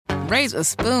raise a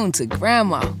spoon to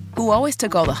Grandma, who always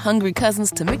took all the hungry cousins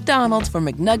to McDonald's for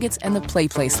McNuggets and the Play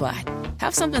Slide.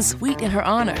 Have something sweet in her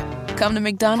honor. Come to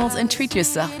McDonald's and treat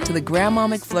yourself to the Grandma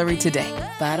McFlurry today.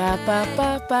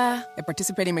 Ba-da-ba-ba-ba. At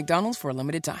participating McDonald's for a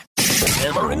limited time.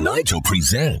 Hammer and Nigel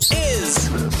presents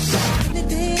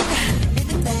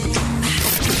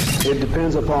It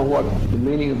depends upon what the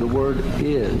meaning of the word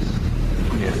is.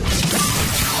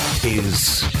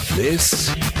 Is this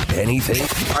anything?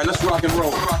 All right, let's rock and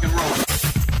roll.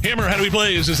 Hammer, how do we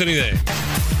play? Is this anything?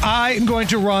 I'm going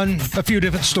to run a few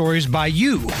different stories by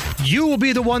you. You will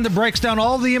be the one that breaks down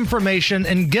all the information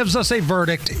and gives us a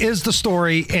verdict. Is the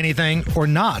story anything or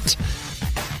not?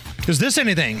 Is this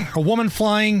anything? A woman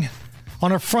flying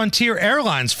on a Frontier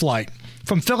Airlines flight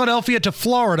from Philadelphia to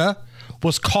Florida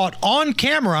was caught on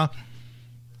camera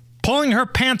pulling her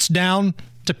pants down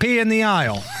to pee in the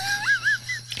aisle.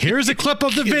 Here's a clip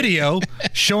of the video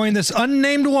showing this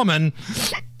unnamed woman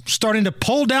starting to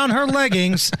pull down her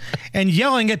leggings and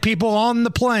yelling at people on the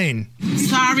plane.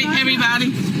 Sorry, everybody.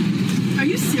 Are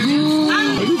you serious? Okay,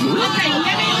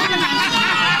 let me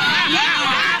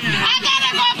I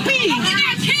gotta go pee.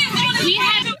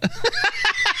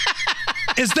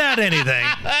 Is that anything?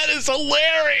 That is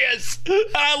hilarious.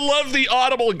 I love the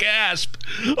audible gasp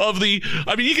of the...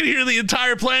 I mean, you can hear the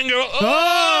entire plane go,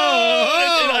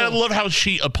 oh! And I love how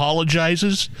she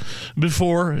apologizes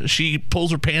before she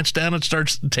pulls her pants down and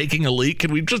starts taking a leak.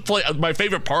 Can we just play... My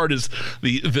favorite part is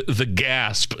the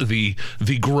gasp, the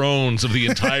groans of the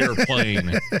entire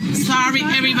plane. Sorry,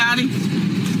 everybody.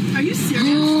 Are you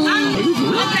serious?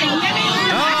 Okay, let me...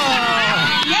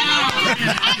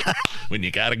 When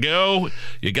you gotta go,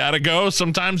 you gotta go.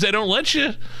 Sometimes they don't let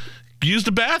you use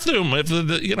the bathroom. If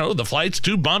the flight's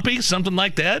too bumpy, something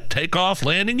like that, takeoff,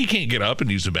 landing, you can't get up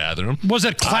and use the bathroom. Was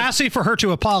it classy for her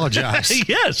to apologize?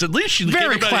 Yes, at least she gave Very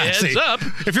everybody classy. a heads up.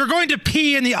 If you're going to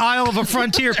pee in the aisle of a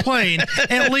Frontier plane,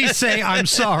 at least say, I'm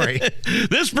sorry.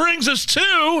 This brings us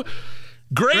to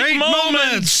Great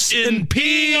moments in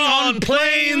peeing on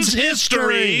planes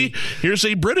history. Here's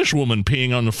a British woman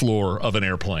peeing on the floor of an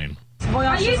airplane.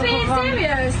 Are you being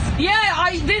serious? Yeah,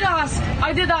 I did ask.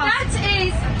 That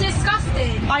is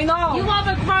disgusting. I know. You are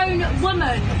a grown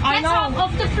woman. I Get know. up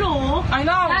off the floor. I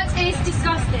know. That is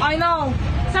disgusting. I know.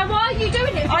 So why are you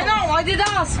doing it for? I know, I did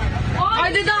ask. Why are I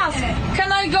you did doing ask. it?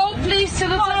 Can I go please to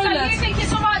the What, so toilet? you think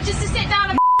it's alright just to sit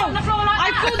down and on the floor like I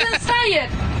that? couldn't say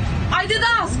it. I did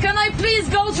ask. Can I please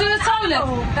go to the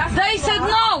toilet? That's They not said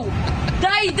right. no.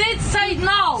 They did say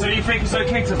no. So you think it's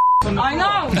okay to on the I floor?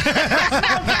 know. That's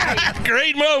not okay.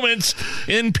 Great moments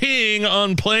in peeing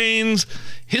on planes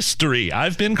history.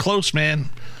 I've been close, man.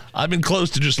 I've been close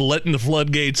to just letting the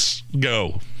floodgates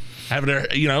go.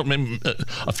 Having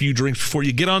a few drinks before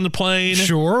you get on the plane.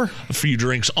 Sure. A few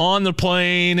drinks on the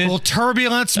plane. A little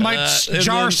turbulence might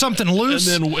jar something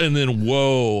loose. And then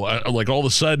whoa, like all of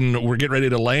a sudden we're getting ready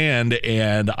to land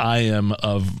and I am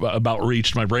about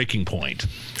reached my breaking point.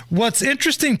 What's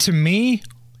interesting to me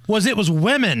was it was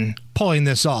women pulling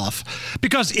this off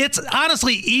because it's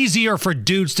honestly easier for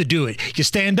dudes to do it. You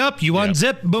stand up, you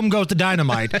unzip, boom goes the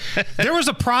dynamite. There was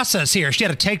a process here. She had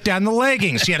to take down the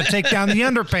leggings. She had to take down the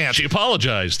underpants. She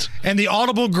apologized. And the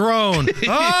audible groan.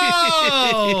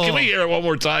 Oh! Can we hear it one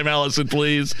more time, Allison,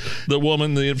 please? The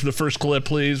woman, the first clip,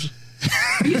 please.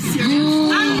 Are you serious?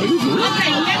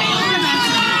 Okay, let me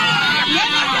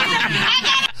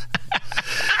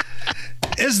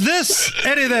Is this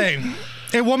anything?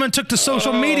 A woman took to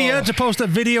social media to post a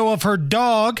video of her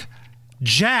dog,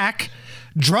 Jack,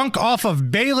 drunk off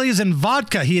of Bailey's and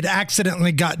vodka he had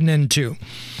accidentally gotten into.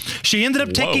 She ended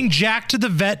up taking Jack to the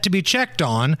vet to be checked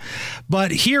on,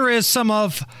 but here is some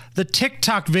of the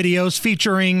TikTok videos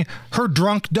featuring her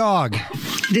drunk dog.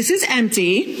 This is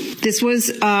empty. This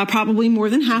was probably more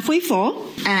than halfway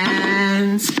full.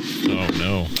 And Oh,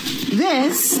 no.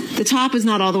 this, the top is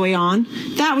not all the way on.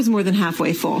 That was more than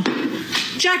halfway full.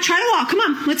 Jack, try to walk. Come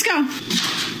on, let's go.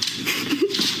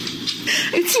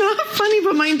 It's not funny,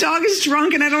 but my dog is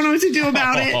drunk and I don't know what to do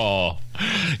about it. Oh,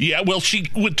 yeah. Well, she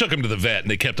took him to the vet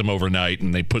and they kept him overnight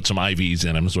and they put some IVs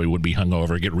in him so he would be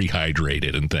hungover, get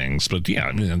rehydrated and things. But yeah,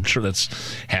 I mean, I'm sure that's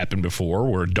happened before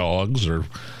where dogs or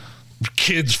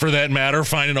kids, for that matter,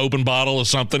 find an open bottle of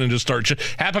something and just start.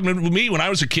 Happened to me when I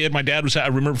was a kid. My dad was. I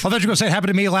remember. I thought you were going to say it happened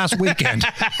to me last weekend.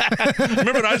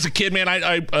 Remember when I was a kid, man?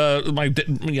 My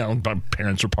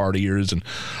parents were partiers, and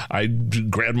I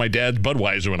grabbed my dad's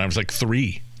Budweiser when I was like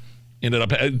 3. Ended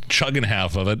up chugging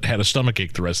half of it. Had a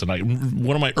stomachache the rest of the night.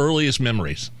 One of my earliest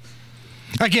memories.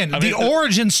 Again, the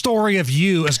origin story of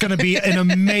you is going to be an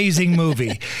amazing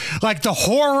movie. Like the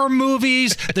horror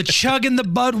movies, the chugging the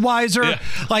Budweiser. Yeah.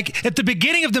 Like at the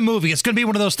beginning of the movie, it's going to be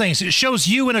one of those things. It shows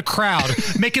you in a crowd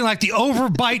making like the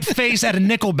overbite face at a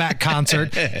Nickelback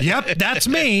concert. Yep, that's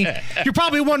me. You're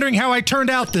probably wondering how I turned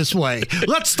out this way.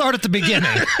 Let's start at the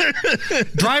beginning.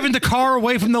 Driving the car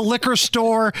away from the liquor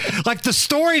store. Like the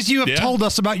stories you have told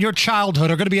us about your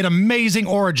childhood are going to be an amazing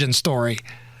origin story.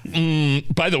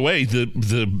 By the way,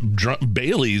 the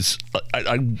Bailey's,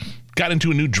 I got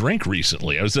into a new drink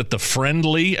recently. I was at the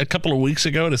Friendly a couple of weeks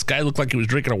ago. This guy looked like he was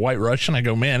drinking a White Russian. I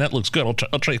go, man, that looks good.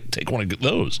 I'll try to take one of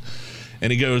those.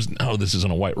 And he goes, no, this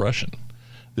isn't a White Russian.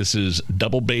 This is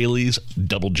double Bailey's,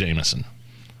 double Jameson.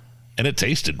 And it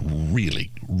tasted really,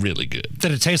 really good.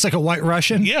 Did it taste like a White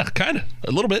Russian? Yeah, kind of.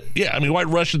 A little bit. Yeah, I mean, White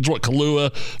Russian's what,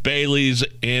 Kahlua, Bailey's,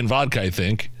 and vodka, I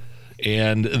think.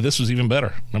 And this was even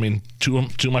better. I mean, two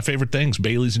of my favorite things,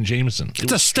 Bailey's and Jameson.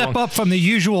 It's a step up from the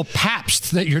usual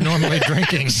Pabst that you're normally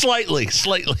drinking. Slightly.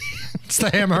 It's the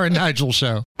Hammer and Nigel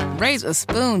Show. Raise a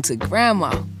spoon to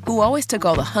Grandma, who always took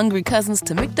all the hungry cousins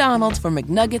to McDonald's for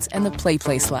McNuggets and the Play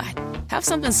Slide. Have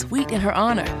something sweet in her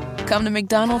honor. Come to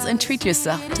McDonald's and treat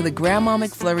yourself to the Grandma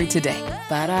McFlurry today.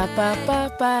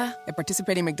 Ba-da-ba-ba-ba. At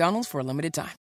participating McDonald's for a limited time.